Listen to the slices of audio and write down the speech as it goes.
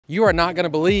You are not going to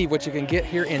believe what you can get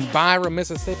here in BYRAM,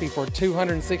 Mississippi for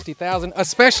 $260,000,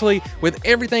 especially with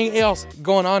everything else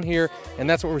going on here. And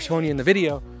that's what we're showing you in the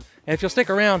video. And if you'll stick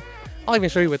around, I'll even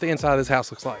show you what the inside of this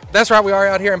house looks like. That's right, we are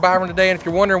out here in BYRAM today. And if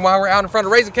you're wondering why we're out in front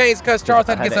of Raising Cane's, because Charles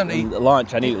had to get something to eat.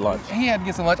 Lunch, I needed lunch. He had to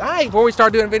get some lunch. I ate before we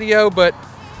started doing video, but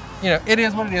you know, it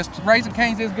is what it is. Raising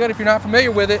Cane's is good if you're not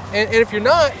familiar with it. And if you're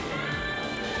not,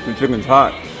 the chicken's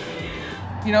hot.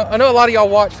 You know, I know a lot of y'all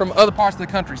watch from other parts of the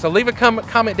country, so leave a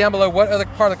comment down below what other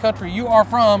part of the country you are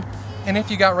from, and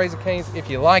if you got Raising Cane's, if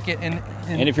you like it. And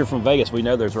if you're from Vegas, we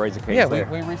know there's Raising Cane's there.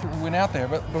 Yeah, we recently went out there.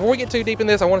 But before we get too deep in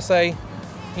this, I want to say,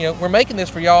 you know, we're making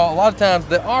this for y'all a lot of times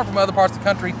that are from other parts of the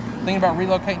country, thinking about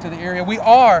relocating to the area. We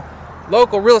are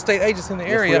local real estate agents in the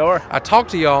area. Yes, we are. I talk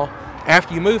to y'all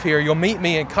after you move here. You'll meet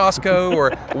me in Costco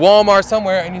or Walmart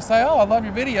somewhere, and you say, oh, I love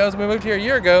your videos. We moved here a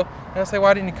year ago. And I say,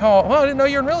 why didn't you call? Well, I didn't know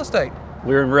you're in real estate.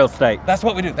 We're in real estate. That's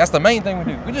what we do. That's the main thing we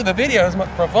do. We do the videos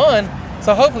for fun,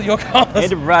 so hopefully you'll call us. And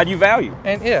to provide you value.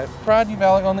 And yeah, provide you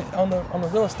value on the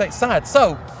real estate side.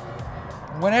 So,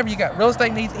 whenever you got real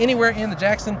estate needs anywhere in the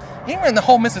Jackson, anywhere in the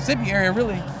whole Mississippi area,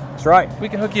 really. That's right. We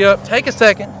can hook you up. Take a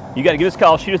second. You got to give us a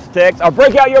call, shoot us a text, or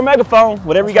break out your megaphone.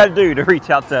 Whatever you got to do to reach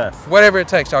out to us. Whatever it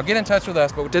takes, y'all. Get in touch with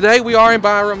us. But today we are in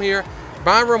BYRAM here.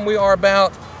 BYRAM, we are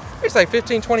about, we say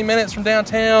 15, 20 minutes from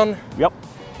downtown. Yep.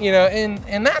 You know,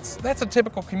 and that's a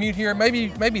typical commute here. Maybe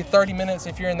 30 minutes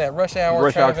if you're in that rush hour.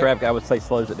 Rush hour traffic, I would say,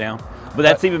 slows it down. But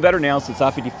that's even better now since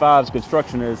I-55's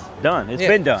construction is done. It's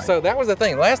been done. So that was the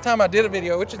thing. Last time I did a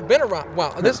video, which has been a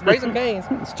while, this Raising Cane's.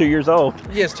 It's 2 years old.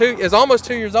 Yeah, it's almost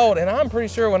 2 years old, and I'm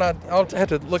pretty sure when I'll have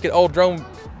to look at old drone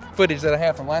footage that I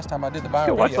have from last time I did the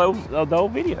BYRAM video. Watch the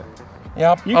old video.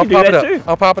 Yeah, you can do that too.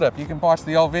 I'll pop it up. You can watch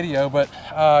the old video, but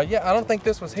yeah, I don't think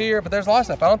this was here, but there's a lot of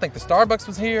stuff. I don't think the Starbucks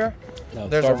was here. No,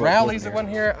 there's a Rally's that wasn't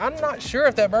here. I'm not sure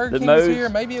if that Burger King was here.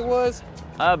 Maybe it was.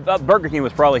 Burger King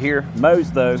was probably here.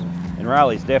 Moe's though, and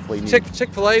Rally's definitely new.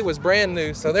 Chick-fil-A was brand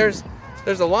new, so there's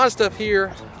a lot of stuff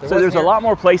here. So there's a lot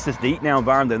more places to eat now in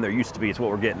BYRAM than there used to be. Is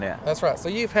what we're getting at. That's right. So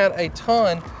you've had a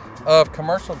ton of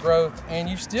commercial growth, and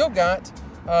you still got.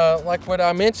 Like what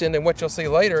I mentioned and what you'll see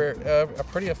later, a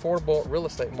pretty affordable real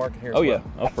estate market here. Oh yeah,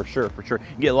 oh for sure. You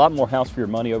get a lot more house for your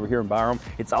money over here in BYRAM.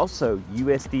 It's also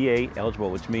USDA eligible,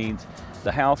 which means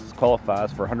the house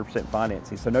qualifies for 100%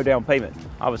 financing, so no down payment.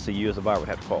 Obviously, you as a buyer would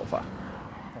have to qualify.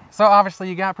 So obviously,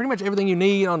 you got pretty much everything you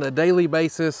need on a daily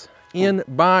basis in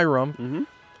BYRAM,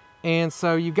 and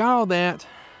so you got all that.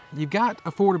 You've got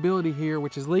affordability here,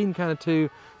 which is leading kind of to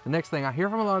the next thing I hear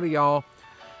from a lot of y'all.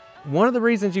 One of the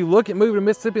reasons you look at moving to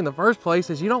Mississippi in the first place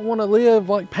is you don't want to live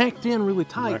like packed in really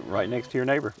tight. Right next to your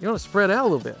neighbor. You want to spread out a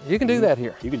little bit. You can do that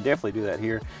here. You can definitely do that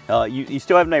here. You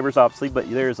still have neighbors, obviously, but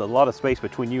there's a lot of space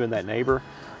between you and that neighbor.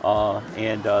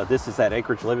 This is that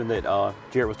acreage living that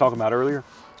Jarrett was talking about earlier.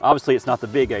 Obviously, it's not the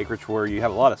big acreage where you have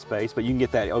a lot of space, but you can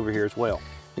get that over here as well.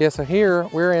 Yeah, so here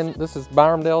this is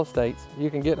BYRAM Estates.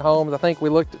 You can get homes. I think we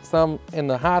looked at some in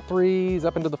the high 3s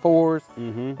up into the 4s,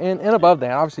 and above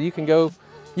that. Obviously, you can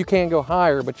go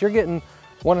higher, but you're getting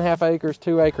 1.5 acres,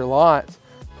 2 acre lots,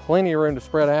 plenty of room to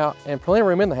spread out, and plenty of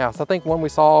room in the house. I think one we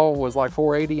saw was like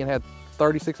 480 and had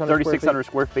 3,600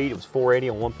 square feet. It was 480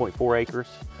 on 1.4 acres.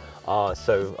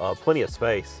 So plenty of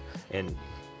space, and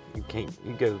you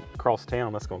go across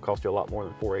town, that's going to cost you a lot more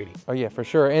than 480. Oh yeah, for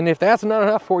sure. And if that's not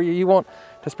enough for you, you want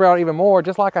to spread out even more.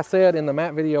 Just like I said in the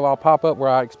map video I'll pop up where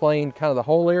I explained kind of the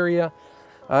whole area.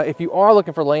 If you are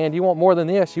looking for land, you want more than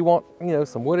this. You want, you know,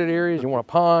 some wooded areas. You want a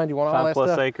pond. You want all that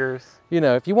stuff. 5+ acres. You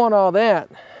know, if you want all that,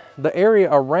 the area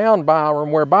around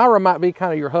BYRAM, where BYRAM might be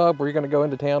kind of your hub, where you're going to go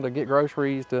into town to get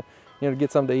groceries, to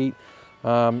get something to eat.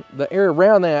 The area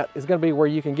around that is going to be where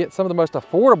you can get some of the most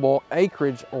affordable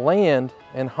acreage land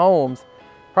and homes,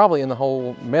 probably in the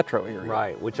whole metro area.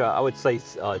 Right, which I would say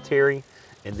Terry,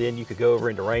 and then you could go over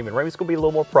into Raymond. Raymond's going to be a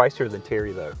little more pricier than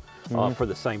Terry though. For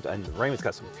the same time. And Raymond's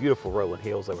got some beautiful rolling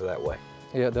hills over that way.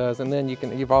 Yeah, it does. And then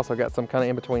you've also got some kind of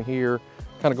in between here,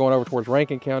 kind of going over towards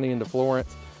Rankin County into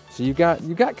Florence. So you've got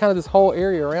kind of this whole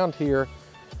area around here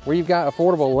where you've got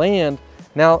affordable land.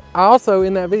 Now, I also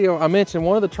in that video I mentioned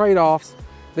one of the trade-offs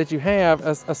that you have,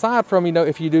 aside from, you know,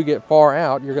 if you do get far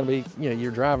out, you're going to be, you know,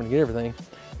 you're driving to get everything.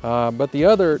 But the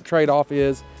other trade-off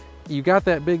is you got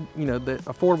that big, you know, the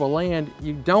affordable land.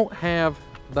 You don't have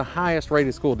the highest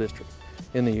rated school district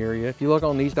in the area. If you look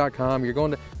on these.com, you're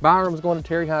going to, BYRAM's going to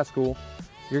Terry High School.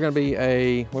 You're going to be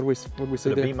a, what do we say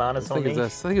there? B- on these? I think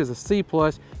it was a C+.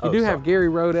 You do have Gary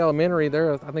Road Elementary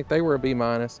there. I think they were a B-.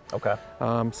 Okay.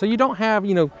 So you don't have,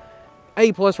 you know,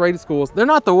 A+ rated schools. They're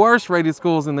not the worst rated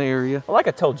schools in the area. Well, like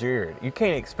I told Jared, you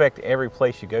can't expect every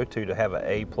place you go to have an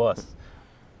A+.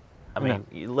 I mean,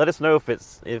 let us know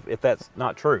if that's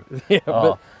not true.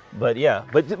 Yeah, But yeah,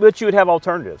 but you would have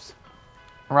alternatives.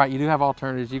 Right, you do have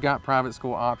alternatives. You got private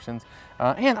school options.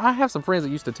 And I have some friends that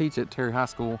used to teach at Terry High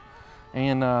School,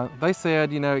 and they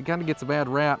said, you know, it kind of gets a bad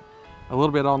rap a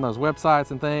little bit on those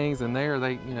websites and things, and there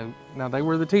they, you know, now they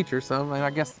were the teachers, so I mean, I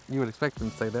guess you would expect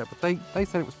them to say that, but they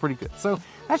said it was pretty good. So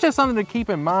that's just something to keep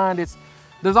in mind.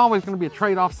 There's always going to be a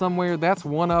trade-off somewhere. That's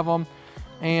one of them.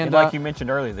 And like you mentioned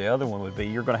earlier, the other one would be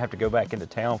you're going to have to go back into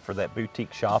town for that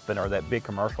boutique shopping or that big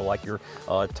commercial like your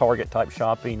Target type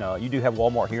shopping. You do have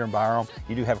Walmart here in BYRAM.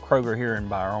 You do have Kroger here in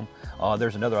BYRAM.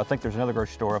 I think there's another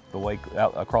grocery store up the way,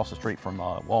 out across the street from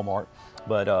Walmart.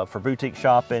 But for boutique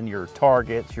shopping, your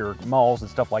Targets, your malls and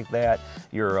stuff like that,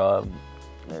 your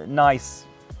nice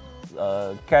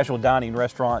casual dining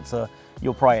restaurants,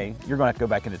 you're going to have to go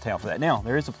back into town for that. Now,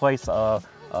 there is a place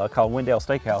called Wendell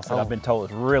Steakhouse that I've been told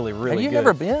is really, really good. Have you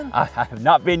never been? I have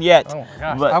not been yet. Oh my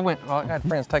gosh, but I had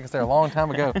friends take us there a long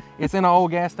time ago. It's in an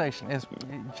old gas station.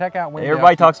 Check out Wendell.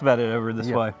 Everybody talks about it over this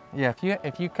way. Yeah,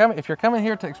 if you're coming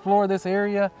here to explore this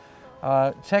area,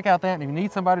 check out that. And if you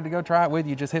need somebody to go try it with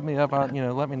you, just hit me up. You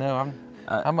know, let me know.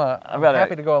 I'm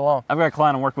happy to go along. I've got a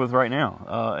client I'm working with right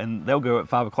now, and they'll go at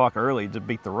 5 o'clock early to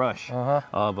beat the rush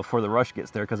before the rush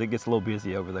gets there because it gets a little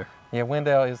busy over there. Yeah,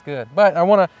 Wendell is good. But I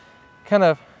want to kind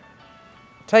of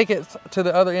take it to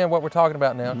the other end, what we're talking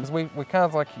about now, because we kind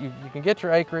of like, you can get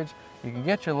your acreage, you can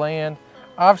get your land.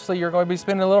 Obviously, you're going to be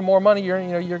spending a little more money. You're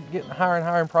getting higher and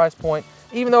higher in price point.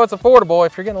 Even though it's affordable,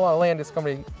 if you're getting a lot of land, it's going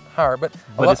to be higher. But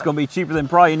it's going to be cheaper than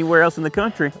probably anywhere else in the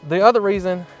country. The other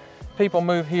reason people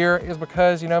move here is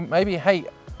because, you know, maybe, hey,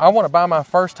 I want to buy my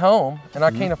first home and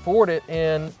I can't afford it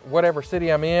in whatever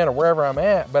city I'm in or wherever I'm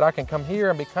at, but I can come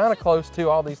here and be kind of close to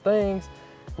all these things.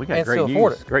 We got great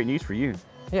news. Great news for you.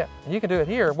 Yeah, you can do it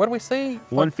here. What do we see?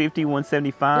 150,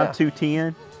 175,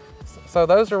 210. So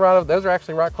those are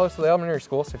actually right close to the elementary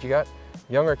school. So if you got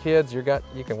younger kids, you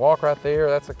can walk right there.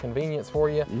 That's a convenience for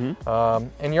you.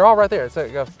 And you're all right there. So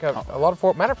got a lot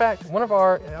of matter of fact,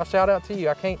 I'll shout out to you.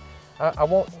 I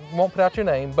won't put out your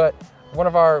name, but one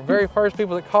of our very first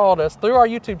people that called us through our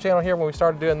YouTube channel here when we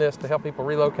started doing this to help people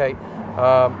relocate,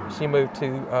 she moved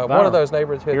to one of those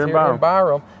neighborhoods here in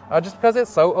BYRAM, just because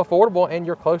it's so affordable and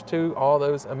you're close to all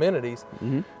those amenities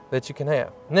that you can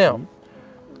have. Now,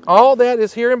 all that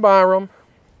is here in BYRAM,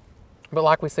 but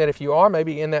like we said, if you are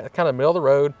maybe in that kind of middle of the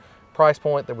road price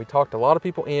point that we talked a lot of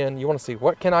people in, you want to see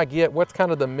what can I get, what's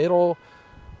kind of the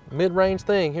mid-range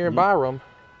thing here in BYRAM,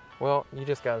 well, you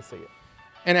just got to see it.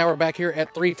 And now we're back here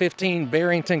at 315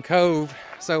 Barrington Cove.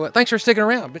 So thanks for sticking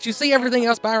around. But you see everything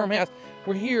else BYRAM has.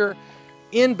 We're here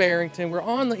in Barrington. We're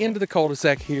on the end of the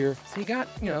cul-de-sac here. So you got,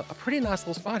 you know, a pretty nice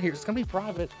little spot here. It's going to be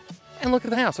private. And look at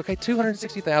the house, okay,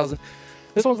 $260,000.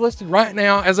 This one's listed right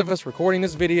now as of us recording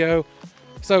this video.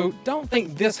 So don't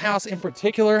think this house in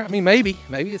particular. I mean, maybe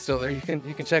it's still there. You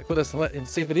can check with us and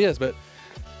see if it is. But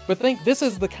think this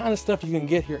is the kind of stuff you can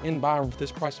get here in BYRAM for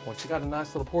this price point. You got a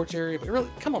nice little porch area, but really,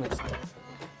 come on inside.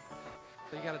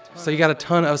 So you got a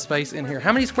ton of space in here.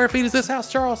 How many square feet is this house,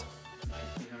 Charles?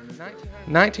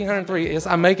 1903. Yes,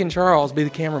 I'm making Charles be the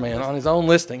cameraman on his own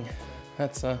listing.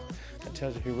 That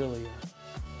tells you who really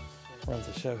runs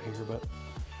the show here. But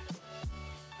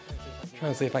I'm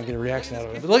trying to see if I can get a reaction out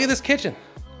of it. But look at this kitchen.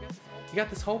 You got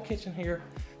this whole kitchen here.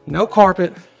 No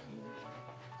carpet.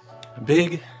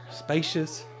 Big,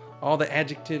 spacious, all the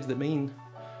adjectives that mean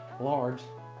large.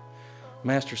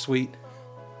 Master suite.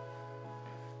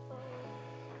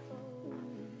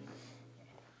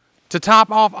 To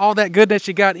top off all that goodness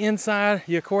you got inside,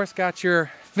 you of course got your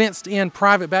fenced in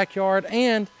private backyard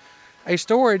and a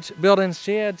storage built-in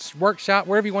shed, workshop,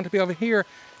 wherever you want to be over here.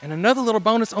 And another little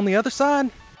bonus on the other side,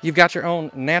 you've got your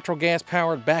own natural gas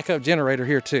powered backup generator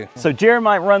here too. So Jared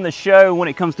might run the show when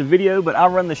it comes to video, but I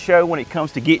run the show when it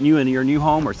comes to getting you into your new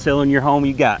home or selling your home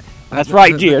you got. That's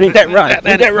right, Jared, ain't that right?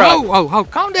 Ain't that right? Whoa,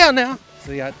 calm down now.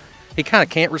 See, he kind of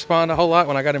can't respond a whole lot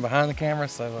when I got him behind the camera,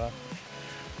 so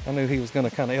I knew he was going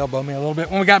to kind of elbow me a little bit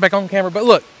when we got back on camera. But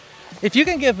look, if you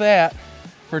can get that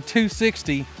for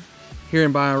 $260 here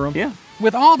in BYRAM, yeah,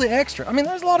 with all the extra, I mean,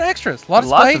 there's a lot of extras, lots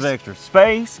of extra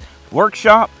space,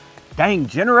 workshop, dang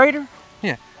generator.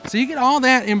 Yeah, so you get all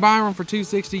that in BYRAM for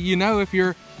 $260. You know, if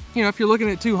you're looking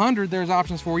at $200, there's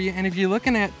options for you, and if you're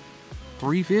looking at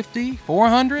 $350,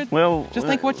 $400, well, just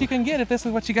think what you can get if this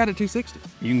is what you got at $260.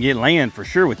 You can get land for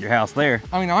sure with your house there.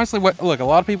 I mean, honestly, look, a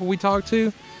lot of people we talk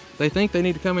to, they think they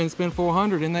need to come in and spend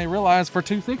 $400, and they realize for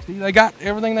 $260 they got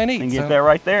everything they need. And get that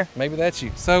right there. Maybe that's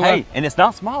you. So hey, and it's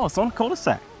not small. It's on a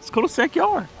cul-de-sac. It's a cul-de-sac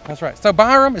yard. That's right. So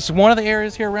BYRAM is one of the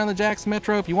areas here around the Jackson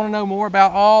Metro. If you want to know more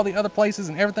about all the other places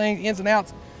and everything, ins and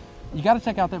outs, you got to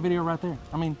check out that video right there.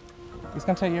 I mean, it's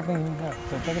going to tell you everything you need to know.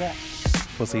 So check it out.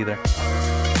 We'll see you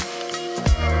there.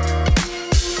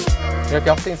 You know, if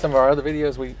y'all seen some of our other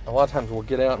videos, a lot of times we'll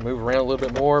get out and move around a little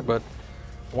bit more, but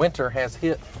winter has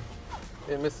hit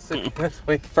in Mississippi this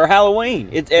week. For Halloween.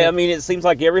 I mean, it seems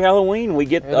like every Halloween we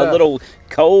get a little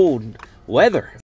cold weather.